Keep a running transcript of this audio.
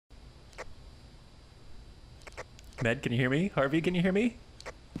Med, can you hear me? Harvey, can you hear me?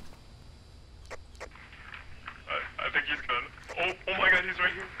 I think he's gone. Oh my god, he's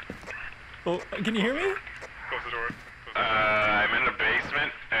right here. Oh, can you hear me? Close the door. I'm in the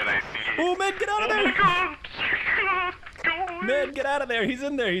basement and I see. Oh, Med, get out of there! Oh my god! God, go away! Med, get out of there! He's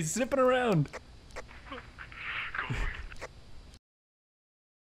in there. He's zipping around. Go away.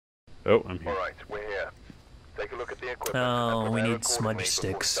 Oh, I'm here. Alright, we're here. Take a look at the equipment. Oh, and we prepare need smudge accordingly before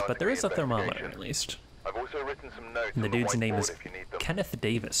sticks, starting but there is a the thermometer investigation. at least. I've also written some notes And the on dude's name whiteboard is if you need them. Kenneth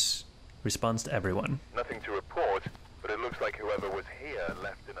Davis. Responds to everyone. Nothing to report, but it looks like whoever was here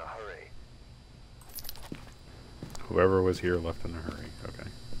left in a hurry. Whoever was here left in a hurry. Okay.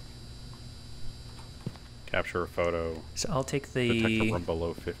 Capture a photo. So I'll take Detect a the room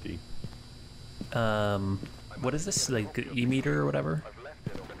below 50. what is this, like e-meter or whatever? I've left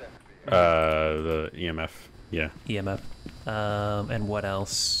it on the desk. The EMF. Yeah. EMF. And what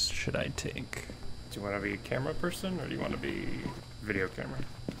else should I take? Do you want to be a camera person or do you want to be video camera?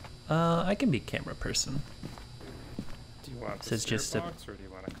 I can be camera person. Do you want So the it's just spirit a- box or do you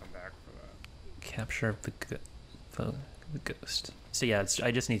want to come back for that? Capture of the ghost. So yeah,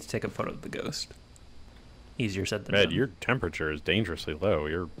 I just need to take a photo of the ghost. Easier said than Ed, done. your temperature is dangerously low.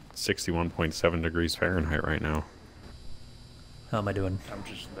 You're 61.7 degrees Fahrenheit right now. How am I doing? I'm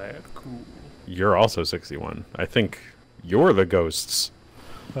just that cool. You're also 61. I think you're the ghosts.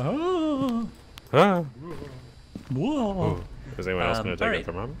 Oh, Ah. whoa. Is anyone else going to take alright. a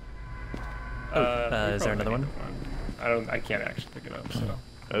thermometer? We is there probably another need I can't actually pick it up, so.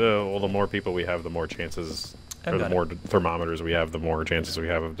 Well, the more people we have, the more chances, I've or the got more thermometers we have, the more chances we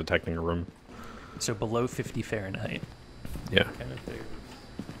have of detecting a room. So below 50 Fahrenheit. Yeah. Kenneth Davis.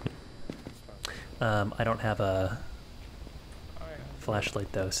 I don't have a Oh, yeah.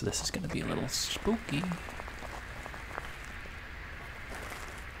 flashlight though, so this is going to be a little spooky.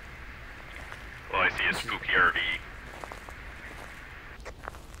 Well, I see a spooky RV.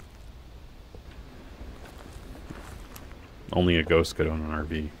 Only a ghost could own an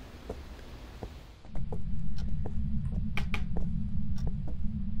RV.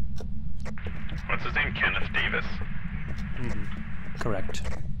 What's his name? Kenneth Davis. Correct.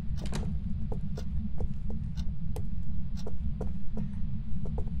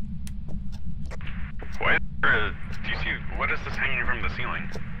 Why is there a, do you see, what is this hanging from the ceiling?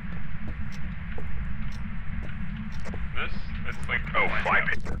 This? It's like, oh, fly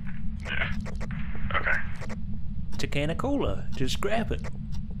paper. Yeah. Okay. It's a can of cola. Just grab it.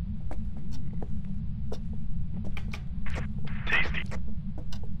 Tasty.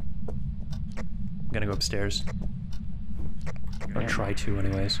 I'm gonna go upstairs. Or try to,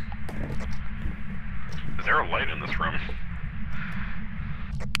 anyways. Is there a light in this room?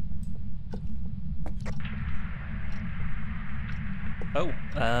 Oh,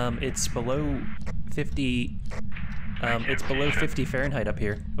 it's below 50. It's below 50 Fahrenheit up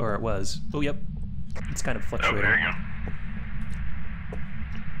here, or it was. Oh, yep. It's kind of Oh, fluctuating there you go.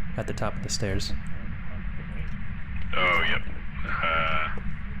 at the top of the stairs. Oh, yep.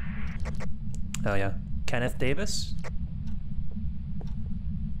 Oh yeah, Kenneth Davis.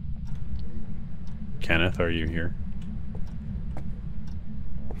 Kenneth, are you here?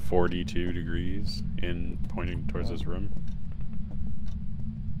 42 degrees in pointing towards this room.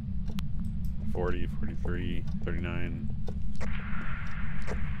 40, 43, 39.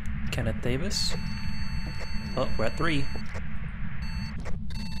 Kenneth Davis. Oh, we're at 3.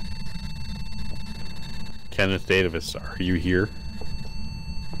 Kenneth Davis, are you here?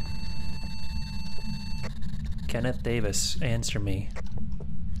 Kenneth Davis, answer me.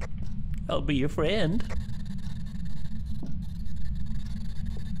 I'll be your friend.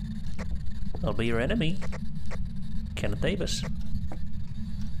 I'll be your enemy. Kenneth Davis.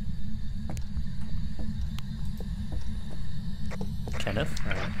 Kenneth?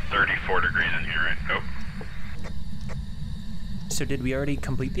 34 degrees in here, right? Nope. So did we already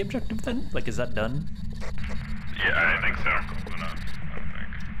complete the objective then? Like, is that done? Yeah, I think so. Cold enough, I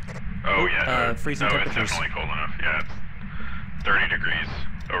think. Oh, yeah. freezing no, temperatures. it's definitely cold enough. Yeah, it's 30 degrees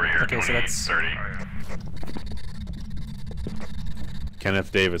over here. Okay, so that's- 30.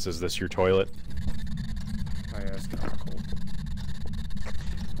 Kenneth Davis, is this your toilet? Oh, yeah, it's kind of cold.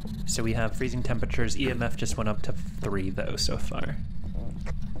 So we have freezing temperatures. EMF just went up to 3 though so far.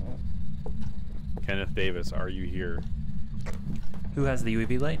 Kenneth Davis, are you here? Who has the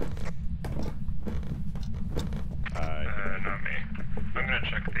UV light? Not me. I'm gonna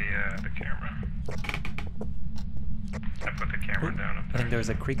check the camera. I put the camera down up I there. think there's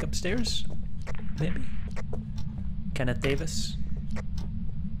a creak upstairs. Maybe. Kenneth Davis.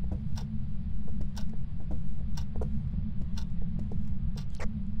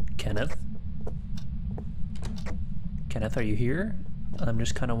 Kenneth. Kenneth, are you here? I'm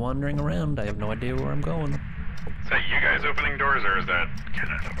just kind of wandering around. I have no idea where I'm going. Is that you guys opening doors, or is that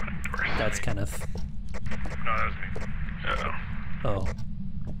Kenneth opening doors? That's Kenneth. No, that was me. Uh-oh. Oh.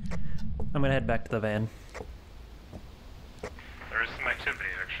 I'm gonna head back to the van. There is some activity,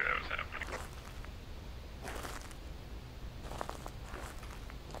 actually, that was happening.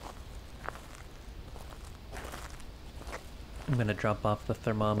 I'm gonna drop off the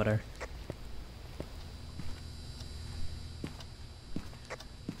thermometer.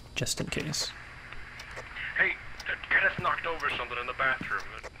 Just in case. Hey, Kenneth knocked over something in the bathroom.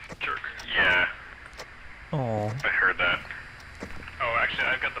 That jerk. Yeah, Oh. I heard that. Oh, actually,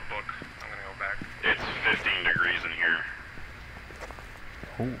 I've got the book. I'm gonna go back. It's 15 degrees in here.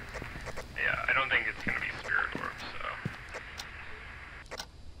 Oh. Yeah, I don't think it's gonna be spirit orbs, so.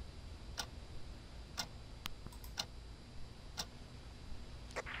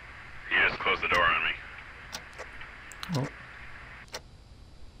 He just closed the door on me. Oh.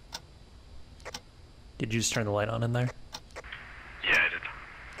 Did you just turn the light on in there? Yeah, I did.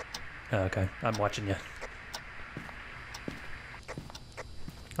 Oh, okay. I'm watching you.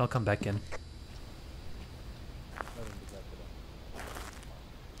 I'll come back in.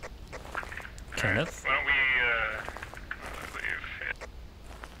 Kenneth? Why don't we, leave?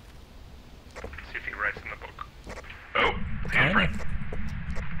 See if he writes in the book. Oh, handprint. Kenneth?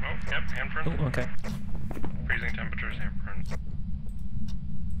 Oh, yep, handprint. Oh, okay. Freezing temperatures, handprint.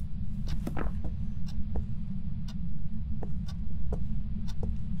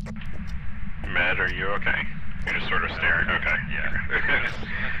 Matt, are you okay? You're just sort of staring. Okay, yeah.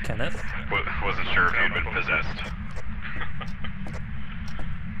 Kenneth? Wasn't sure if you'd been possessed.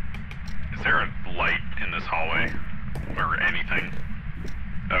 Is there a light in this hallway? Or anything?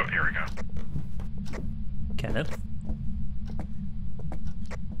 Oh, here we go. Kenneth?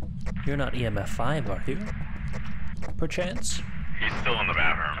 You're not EMF 5, are you? Perchance? He's still in the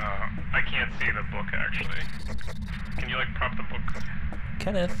bathroom. I can't see the book, actually. Can you, like, prop the book?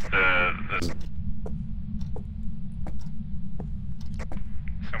 Kenneth? This...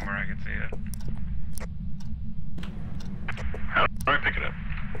 Somewhere I can see it. How do I pick it up?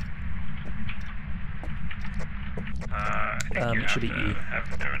 I think you it should be have E. to have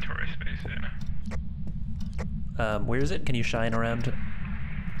inventory space, yeah. Where is it? Can you shine around?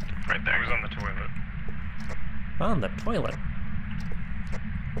 Right there. It was on the toilet. On the toilet.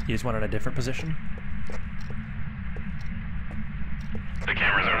 You just want it in a different position? The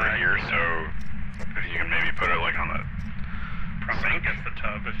camera's over here, so if you can maybe put it like on the probably against the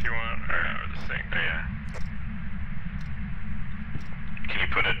tub if you want, or the sink. Oh, yeah. Can you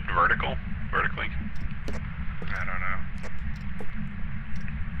put it vertically? I don't know.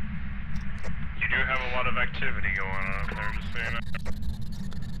 You do have a lot of activity going on up there, just so you know.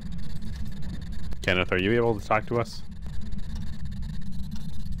 Kenneth, are you able to talk to us?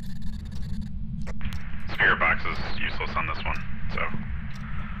 Spirit box is useless on this one, so.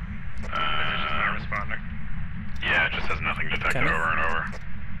 It's just not responding. Yeah, it just has nothing detected Kenneth? over and over.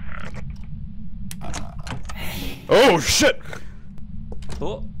 Oh shit!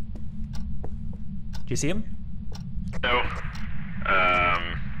 Oh. Do you see him? No.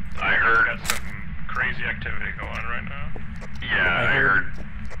 I heard some crazy activity going on right now. Yeah, I heard.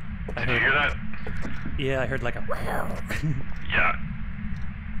 Did you hear that? Yeah, I heard like a... Yeah.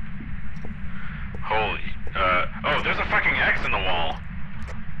 Holy. Oh, there's a fucking X in the wall.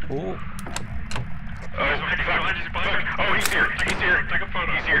 Oh. Oh, fuck. Oh, he's here. He's here. Take a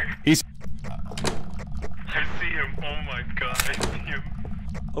photo. He's here. He's... I see him. Oh my god, I see him.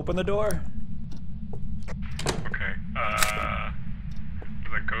 Open the door. Okay.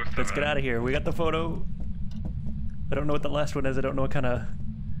 There's a ghost. Let's get out of here. We got the photo. I don't know what the last one is. I don't know what kind of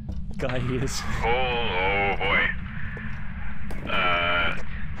guy he is. Oh boy.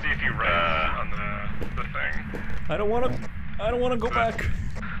 See if you write on the thing. I don't want to go back.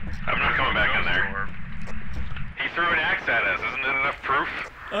 I'm not coming back in there. He threw an axe at us. Isn't it enough proof?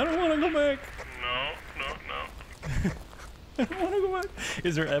 I don't want to go back. No. I don't want to go back.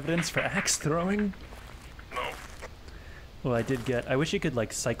 Is there evidence for axe throwing? No. Well, I did get... I wish you could,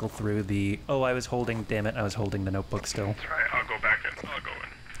 like, cycle through the... Oh, I was holding... Damn it, I was holding the notebook still. That's right. I'll go back in. I'll go in.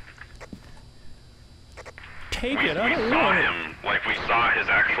 Take We it, I don't saw want it. him. Like, we saw his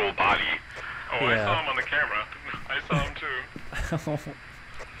actual body. Oh, Yeah. I saw him on the camera. I saw him too.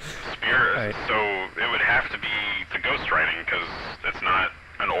 Spirit. Right. So it would have to be the ghost writing because it's not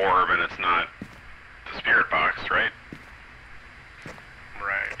an orb and it's not the spirit box, right?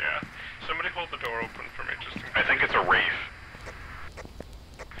 Right. Yeah. Somebody hold the door open for me, just in case. I think it's a wraith.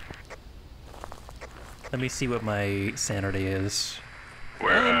 Let me see what my sanity is.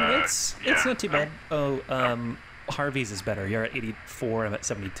 Where? It's not too bad. Oh, Harvey's is better. You're at 84. I'm at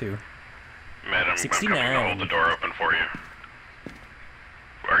 72. Med, I'm 69. coming to hold the door open for you.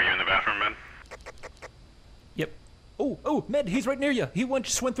 Are you in the bathroom, Med? Yep. Oh, Med, he's right near you. He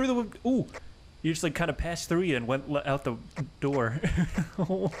just went through the. Ooh, you just like kind of passed through you and went out the door.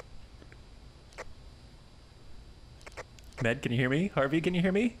 Med, can you hear me? Harvey, can you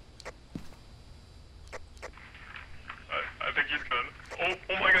hear me? I think he's gone.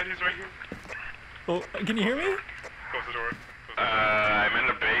 Oh my God, he's right here. Oh, can you hear me? Close the door. I'm in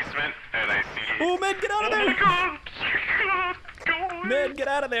the basement and I see. Oh, Med, get out of there! Oh my God! Go away! Med, get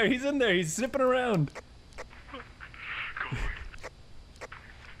out of there! He's in there. He's zipping around.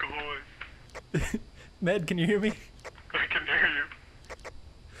 Go away. Med, can you hear me? I can hear you.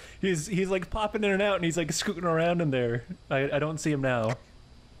 He's like popping in and out, and he's like scooting around in there. I don't see him now.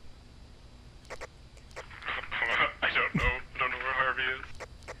 I don't know. I don't know where Harvey is.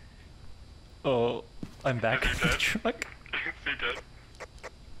 Oh, I'm back Is in he the dead? truck. Is he dead?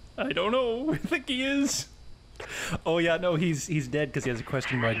 I don't know. I think he is. Oh yeah, no, he's dead because he has a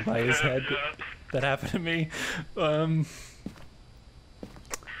question mark by his head. Yeah. That happened to me.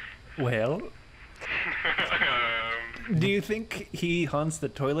 Well, do you think he haunts the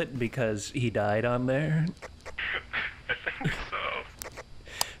toilet because he died on there? I think so.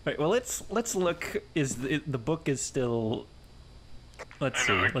 Right. Well, let's look. Is the book is still? Let's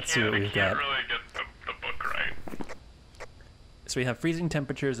see. Let's see what we've got. I can't really get the book right. So we have freezing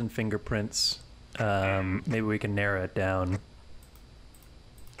temperatures and fingerprints. Maybe we can narrow it down.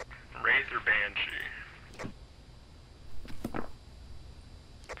 Wraith or Banshee?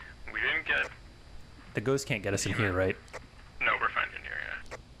 We didn't get... The ghost can't get us in here, right? No, we're fine in here,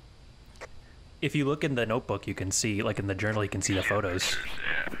 yeah. If you look in the notebook, you can see, like in the journal, you can see the photos.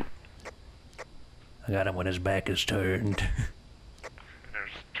 Yeah. I got him when his back is turned. It's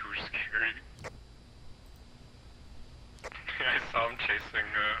too scary. I saw him chasing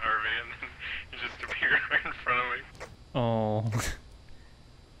Harvey and then he just appeared right in front of me. Oh.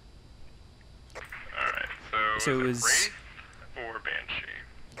 Alright, So is is- it Wraith or Banshee?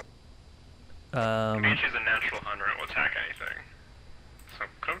 Banshee's a natural hunter and will attack anything. So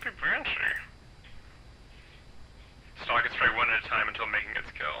could be Banshee. Stalk its prey one at a time until making its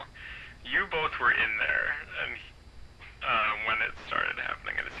kill. You both were in there and when it started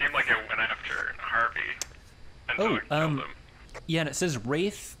happening, and it seemed like it went after Harvey until it killed him. Yeah, and it says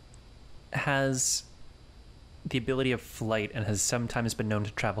Wraith has the ability of flight and has sometimes been known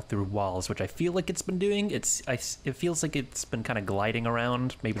to travel through walls, which I feel like it's been doing. It feels like it's been kind of gliding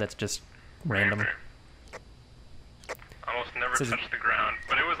around. Maybe that's just random. Maybe. Almost never Says- touched the ground,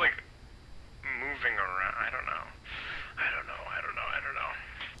 but it was like moving around. I don't know.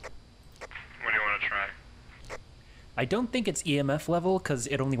 What do you want to try? I don't think it's EMF level because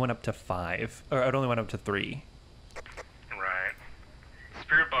it only went up to 5, or it only went up to 3. Right.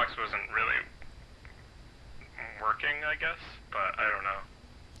 Spirit box wasn't really working, I guess, but I don't know.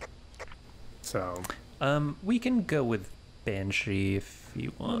 So, We can go with Banshee if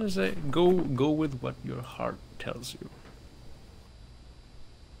you What want. is it? Go with what your heart tells you.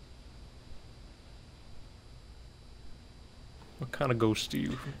 What kind of ghost do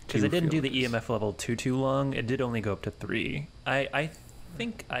you? Because I didn't do feel the it is? EMF level too long. It did only go up to 3. I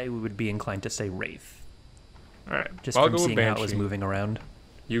think I would be inclined to say Wraith, All right. just I'll from go with seeing how it was Banshee. moving around.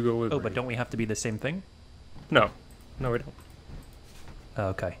 You go with. Oh, but Wraith. don't we have to be the same thing? No, we don't. Oh,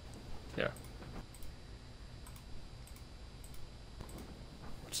 okay. Yeah.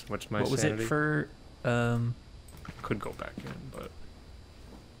 What's my What was sanity? it for? Could go back in, but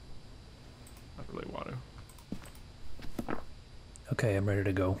I don't really want to. Okay, I'm ready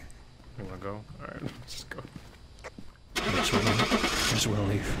to go. You want to go? All right, let's just go. Just want to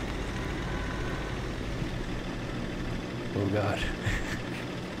leave. Oh God.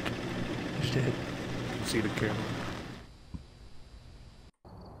 He's dead. See the camera.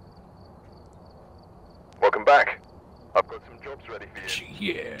 Welcome back. I've got some jobs ready for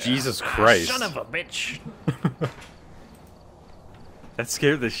you. Yeah. Jesus Christ. Son of a bitch. That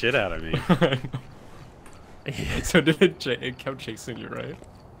scared the shit out of me. So it kept chasing you, right?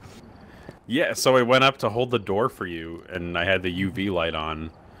 Yeah, so I went up to hold the door for you, and I had the UV light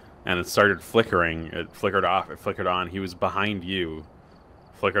on, and it started flickering. It flickered off, it flickered on. He was behind you.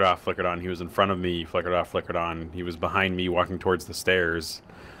 Flickered off, flickered on. He was in front of me, flickered off, flickered on. He was behind me walking towards the stairs.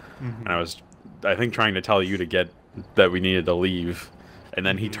 And I was, I think, trying to tell you that we needed to leave. And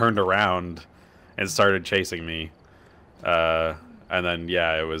then he turned around and started chasing me. And then,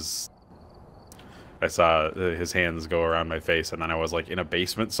 yeah, it was... I saw his hands go around my face, and then I was, like, in a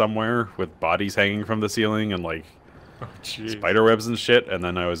basement somewhere with bodies hanging from the ceiling and, like, Oh, jeez. spider webs and shit. And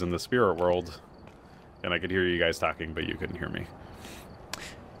then I was in the spirit world. and I could hear you guys talking, but you couldn't hear me.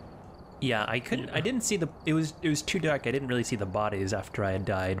 Yeah, I couldn't. I didn't see the. It was too dark. I didn't really see the bodies after I had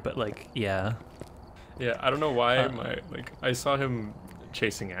died. But like, yeah. Yeah, I don't know why I saw him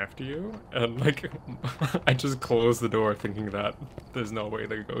chasing after you, and like I just closed the door thinking that there's no way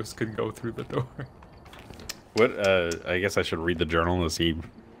the ghost could go through the door. What? I guess I should read the journal to see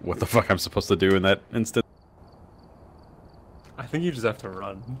what the fuck I'm supposed to do in that instant. I think you just have to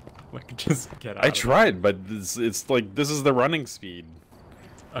run. Like, just get out. I tried, but it's like this is the running speed.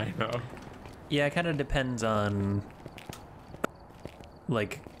 I know. Yeah, it kind of depends on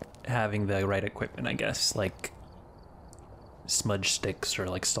like having the right equipment, I guess, like smudge sticks or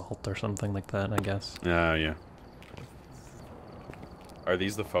like salt or something like that, I guess. Yeah. Are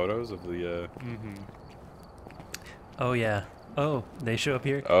these the photos of the? Oh yeah. Oh, they show up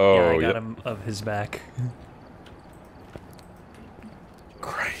here. Oh, yeah, I got yep. him of his back.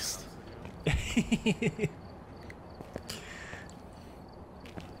 Christ.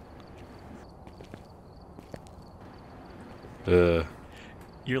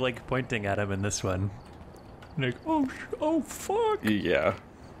 You're like pointing at him in this one. Like, oh fuck. Yeah.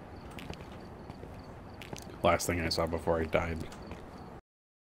 Last thing I saw before I died.